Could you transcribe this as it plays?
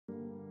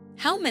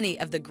How many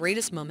of the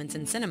greatest moments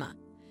in cinema,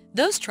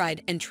 those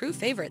tried and true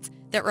favorites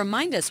that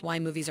remind us why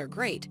movies are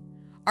great,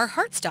 are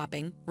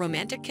heart-stopping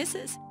romantic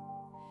kisses,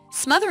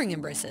 smothering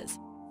embraces,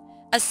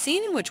 a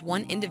scene in which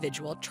one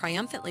individual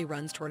triumphantly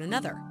runs toward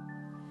another.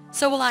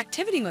 So while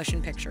activity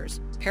motion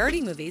pictures, parody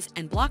movies,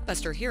 and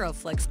blockbuster hero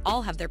flicks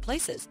all have their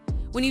places,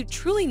 when you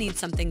truly need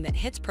something that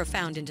hits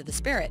profound into the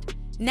spirit,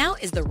 now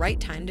is the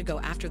right time to go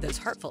after those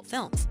heartfelt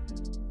films.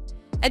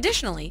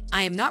 Additionally,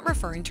 I am not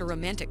referring to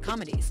romantic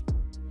comedies.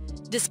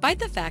 Despite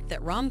the fact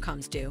that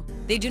rom-coms do,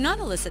 they do not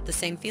elicit the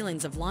same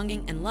feelings of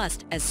longing and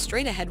lust as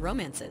straight-ahead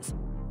romances.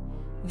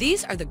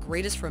 These are the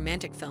greatest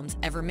romantic films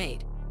ever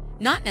made,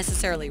 not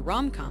necessarily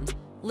rom-coms,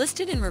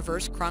 listed in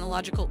reverse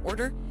chronological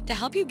order to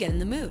help you get in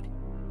the mood.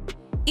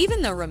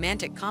 Even though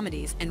romantic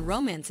comedies and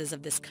romances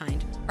of this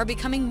kind are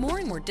becoming more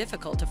and more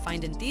difficult to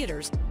find in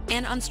theaters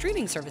and on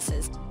streaming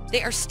services,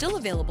 they are still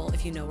available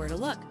if you know where to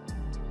look.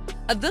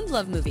 A good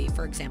love movie,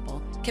 for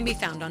example, can be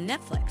found on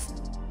Netflix.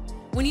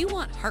 When you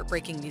want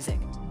heartbreaking music,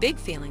 big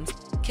feelings,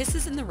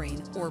 kisses in the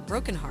rain, or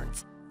broken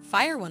hearts,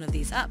 fire one of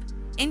these up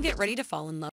and get ready to fall in love.